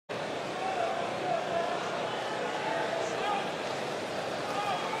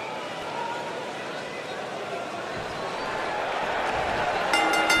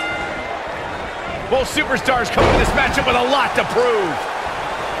Both superstars come to this matchup with a lot to prove.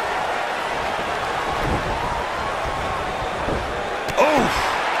 Oof.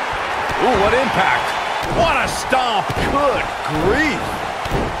 Ooh, what impact. What a stomp. Good grief.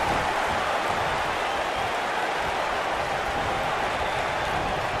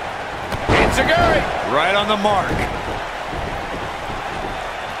 Enziguri. Right on the mark.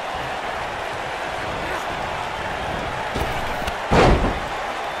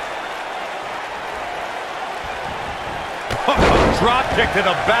 Drop kick to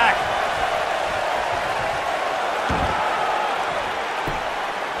the back.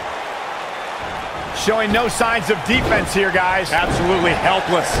 Showing no signs of defense here, guys. Absolutely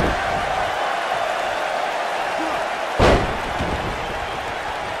helpless.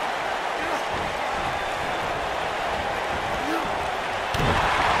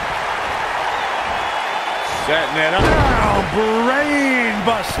 Setting it up. Now, brain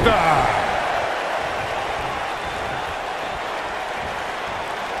buster.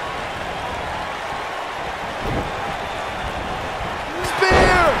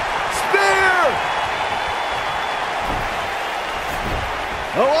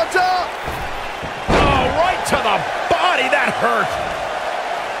 Oh, what's up? Oh, right to the body. That hurt.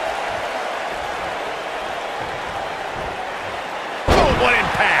 Oh, what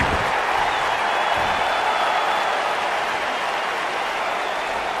impact.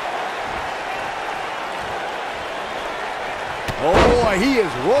 Oh, boy, he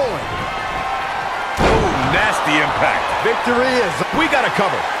is rolling. Oh, nasty impact. Victory is... We got to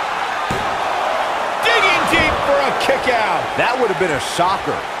cover. Deep for a kick out. That would have been a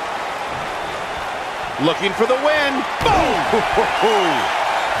shocker. Looking for the win. Boom!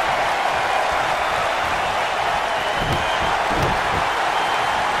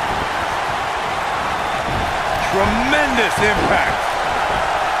 Tremendous impact.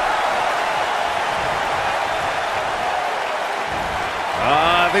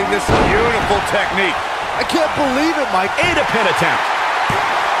 I think this is beautiful technique. I can't believe it, Mike. And a pin attempt.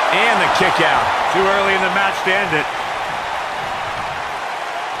 And the kick out. Too early in the match to end it.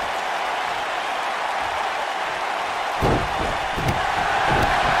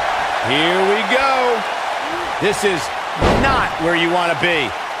 Here we go. This is not where you want to be.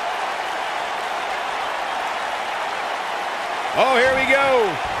 Oh, here we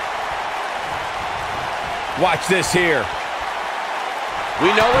go. Watch this here. We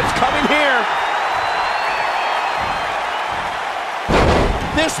know what's coming here.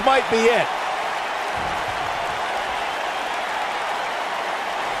 This might be it.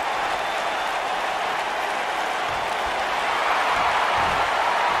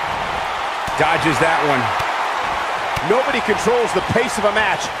 Dodges that one. Nobody controls the pace of a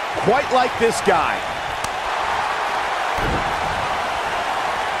match quite like this guy.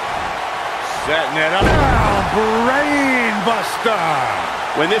 Setting it up. Now, brain buster.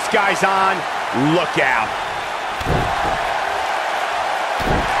 When this guy's on, look out.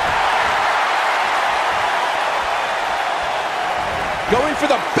 Going for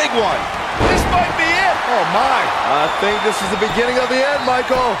the big one. This might be it. Oh, my. I think this is the beginning of the end,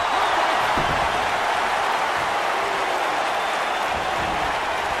 Michael.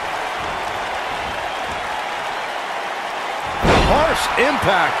 Harsh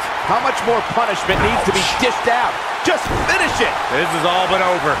impact. How much more punishment needs to be dished out? Just finish it. This is all but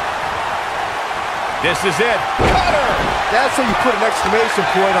over. This is it. Cutter. That's how you put an exclamation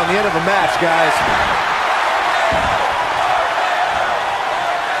point on the end of a match, guys.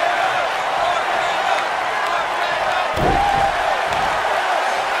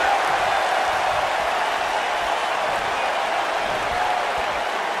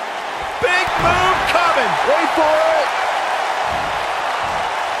 Big move coming. Wait for it.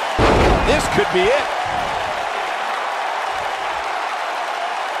 This could be it.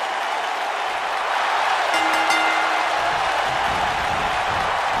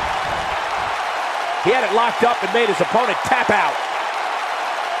 He had it locked up and made his opponent tap out.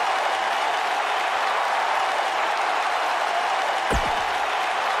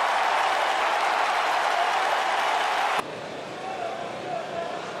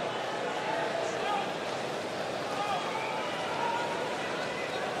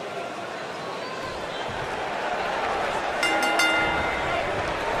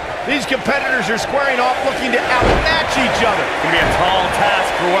 These competitors are squaring off looking to outmatch each other. It's going to be a tall task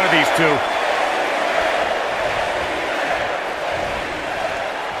for one of these two.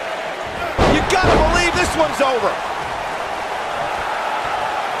 You gotta believe this one's over.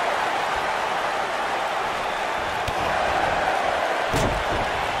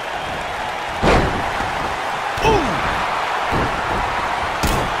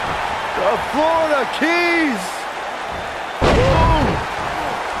 Florida Keys. Boom.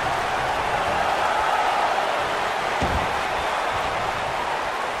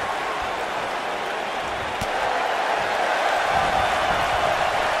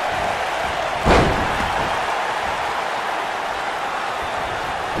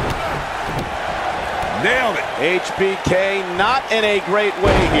 Nailed it. HBK not in a great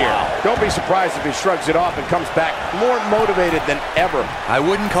way here. Don't be surprised if he shrugs it off and comes back more motivated than ever. I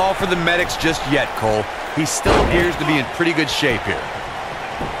wouldn't call for the medics just yet, Cole. He still appears to be in pretty good shape here.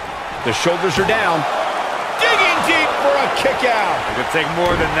 The shoulders are down. Digging deep for a kick out. It could take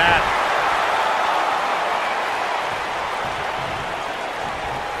more than that.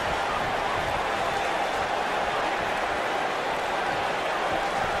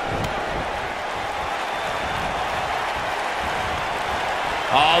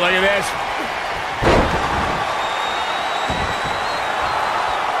 Oh, look at this.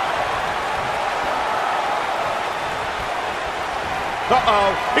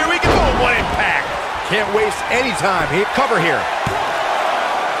 Uh-oh. Here we go. What impact. Can't waste any time. Cover here.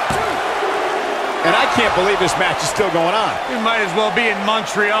 And I can't believe this match is still going on. We might as well be in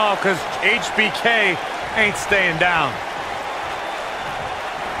Montreal because HBK ain't staying down.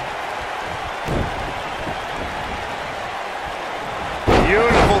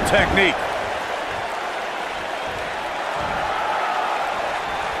 Beautiful technique.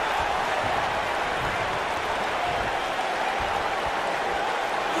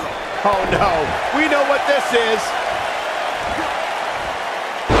 Oh no, we know what this is.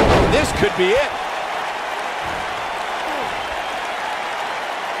 This could be it.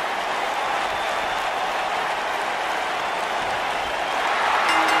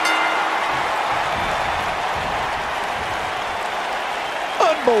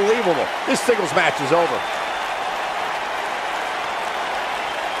 Unbelievable. This singles match is over.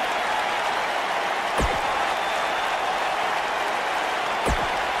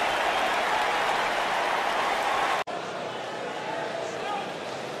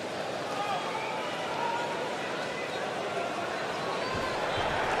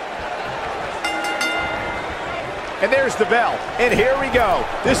 And there's the bell. And here we go.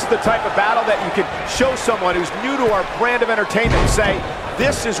 This is the type of battle that you can show someone who's new to our brand of entertainment and say,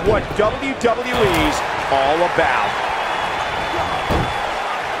 this is what WWE's all about.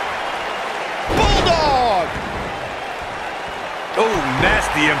 Bulldog! Oh,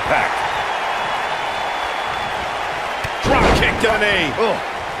 nasty impact. Drop kick to the knee. Oh.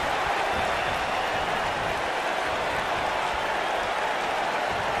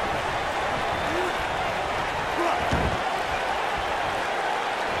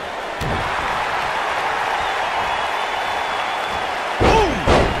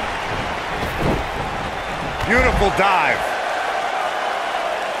 Beautiful dive.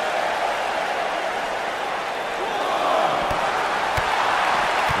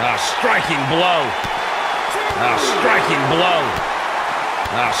 Striking blow. Striking blow.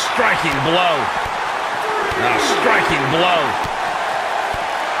 Striking blow. Striking blow.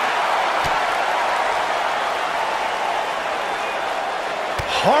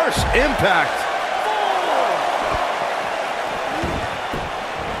 Harsh impact.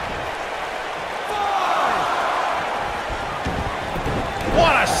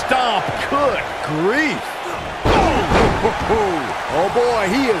 What a stomp. Good grief. Oh boy,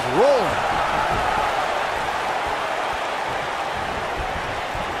 he is rolling.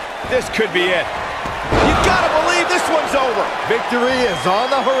 This could be it. You gotta believe this one's over. Victory is on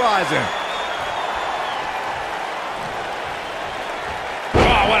the horizon.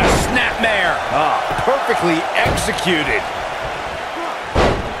 Oh, what a snapmare. Perfectly executed.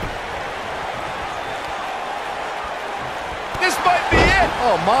 This might be it.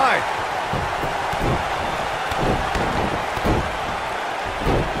 Oh my.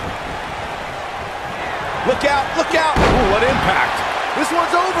 Look out, look out. Ooh, what impact. This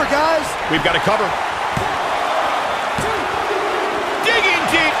one's over, guys. We've got to cover. Digging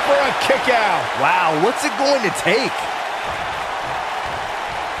deep for a kick out. Wow, what's it going to take?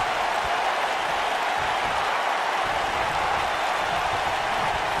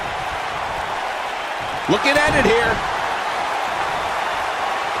 Looking at it here.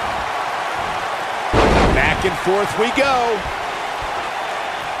 Back and forth we go.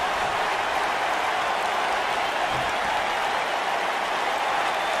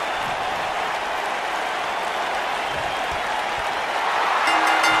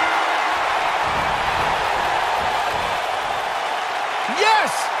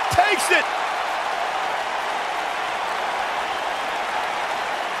 Yes! Takes it!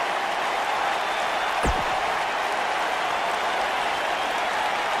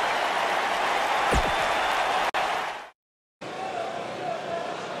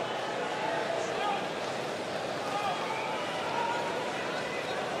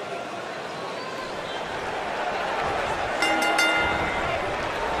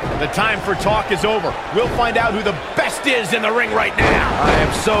 The time for talk is over. We'll find out who the best is in the ring right now. I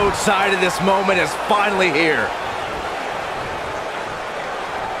am so excited this moment is finally here.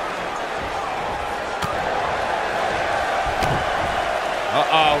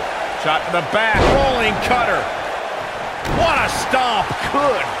 Uh-oh. Shot to the back. Rolling cutter. What a stomp.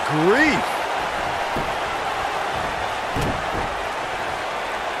 Good grief.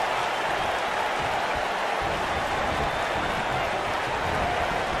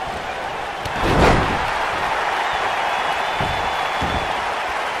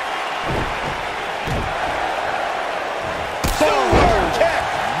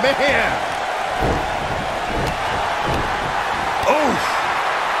 Man. Oof.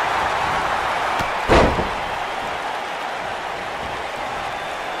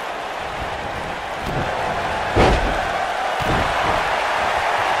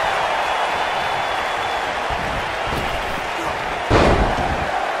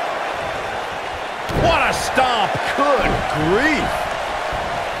 What a stomp. Good grief.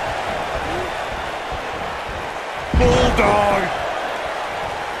 Bulldog.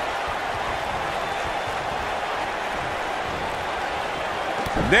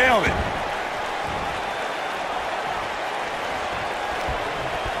 Nailed it.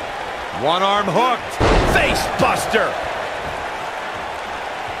 One arm hooked. Face buster.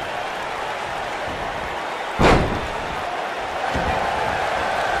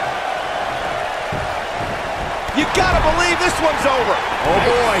 You gotta believe this one's over. Oh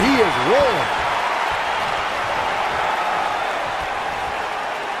boy, he is rolling.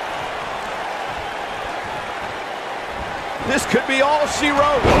 This could be all she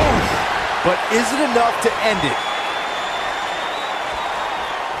wrote. But is it enough to end it?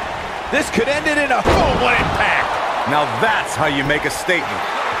 This could end it in a... Oh, what impact! Now that's how you make a statement.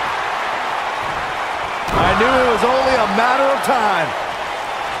 I knew it was only a matter of time.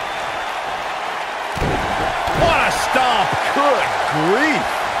 What a stomp! Good grief!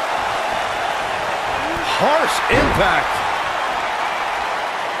 Harsh impact.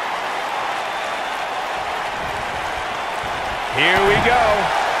 Here we go.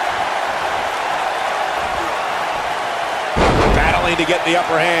 Battling to get the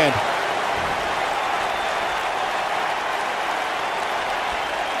upper hand.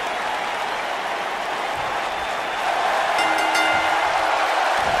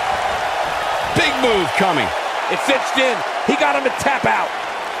 Big move coming. It's cinched in. He got him to tap out.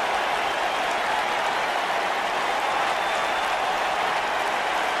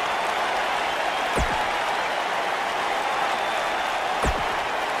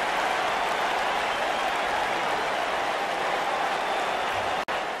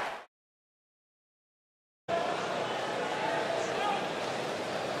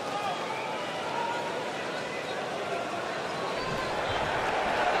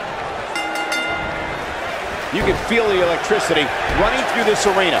 You can feel the electricity running through this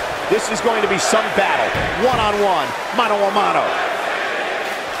arena. This is going to be some battle. One-on-one, mano-a-mano.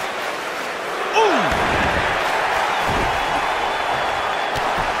 Ooh!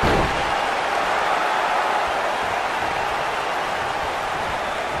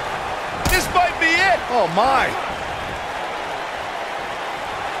 This might be it! Oh, my!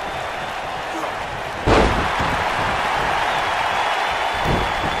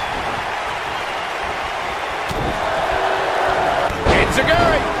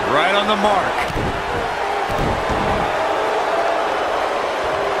 Right on the mark.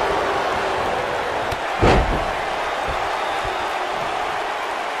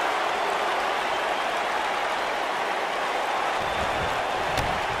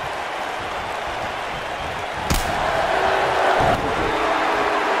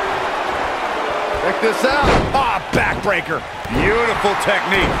 Check this out. Ah, backbreaker. Beautiful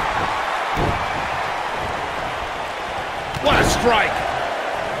technique. What a strike.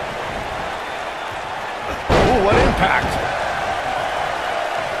 Ooh, what impact.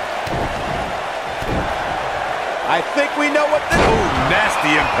 I think we know what this... Ooh,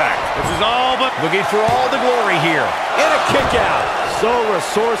 nasty impact. This is all but looking for all the glory here. And a kick out. So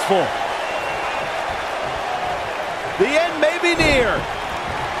resourceful. The end may be near.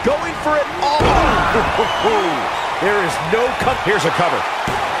 Going for it all. There is no cover. Here's a cover.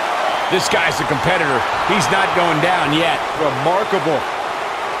 This guy's a competitor. He's not going down yet. Remarkable.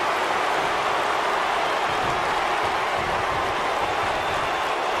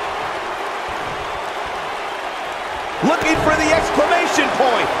 Looking for the exclamation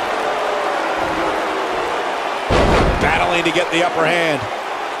point. Battling to get the upper hand.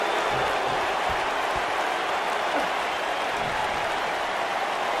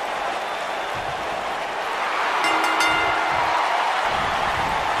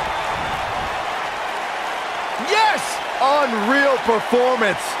 unreal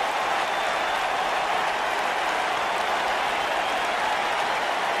performance.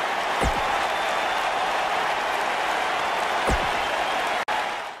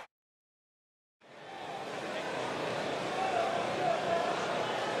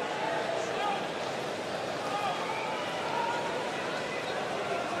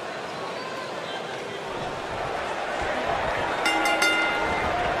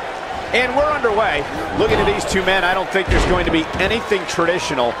 And we're underway. Looking at these two men, I don't think there's going to be anything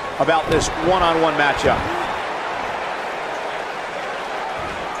traditional about this one-on-one matchup.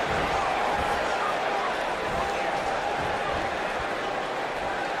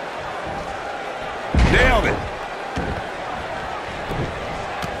 Nailed it.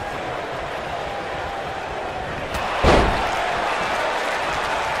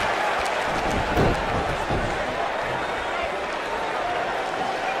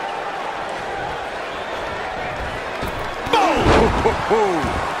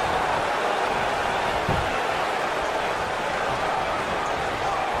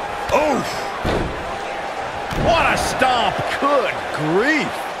 Oof! What a stomp! Good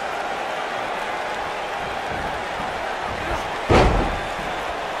grief!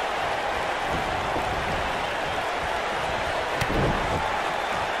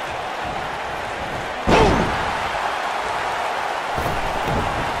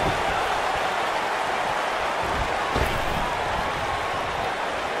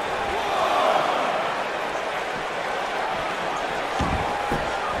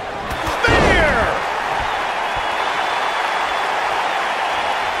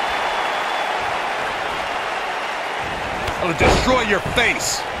 I'll destroy your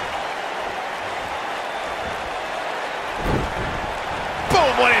face.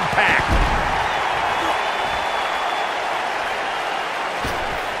 Boom, what impact!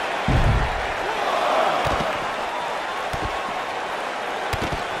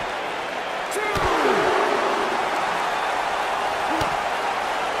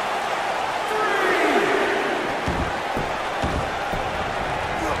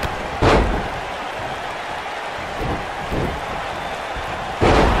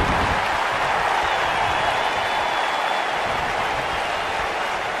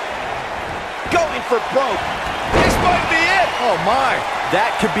 For broke. This might be it. Oh my,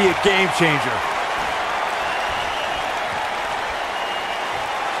 that could be a game changer.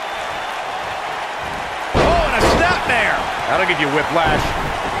 Oh, and a snapmare. That'll give you whiplash.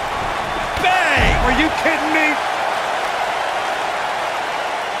 Bang! Are you kidding me?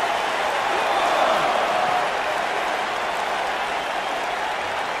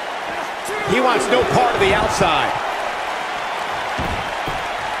 He wants no part of the outside.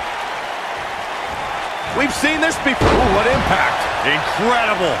 We've seen this before. Ooh, what impact.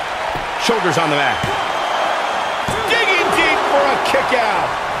 Incredible. Shoulders on the mat. Digging deep for a kick out.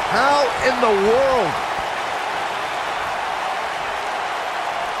 How in the world?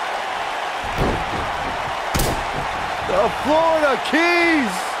 The Florida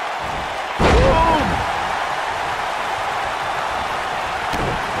Keys. Boom.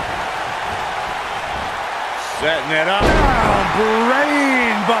 Setting it up. Down,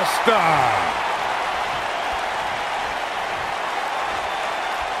 brain buster.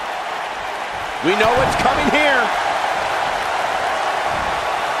 We know what's coming here.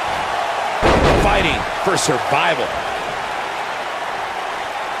 Fighting for survival.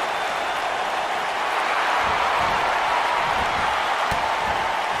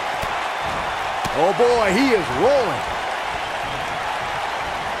 Oh boy, he is rolling.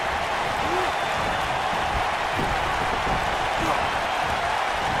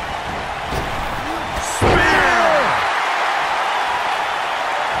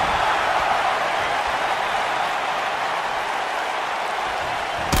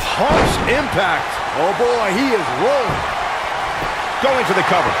 Harsh impact. Oh boy, he is rolling. Going for the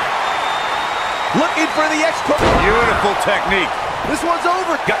cover. Looking for the exploit. Beautiful technique. This one's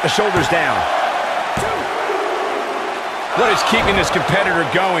over. Got the shoulders down. What is keeping this competitor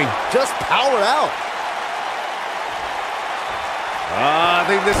going? Just power out. I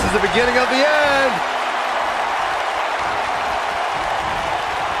think this is the beginning of the end.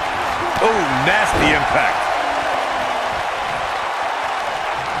 Oh, nasty impact.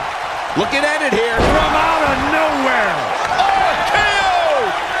 Looking at it here. From out of nowhere. Oh, KO!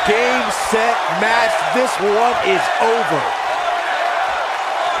 Game, set, match. This one is over.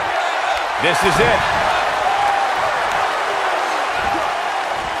 This is it.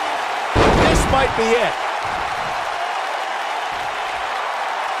 This might be it.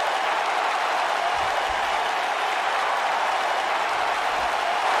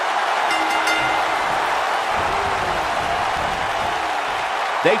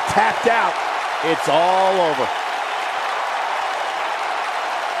 They tapped out. It's all over.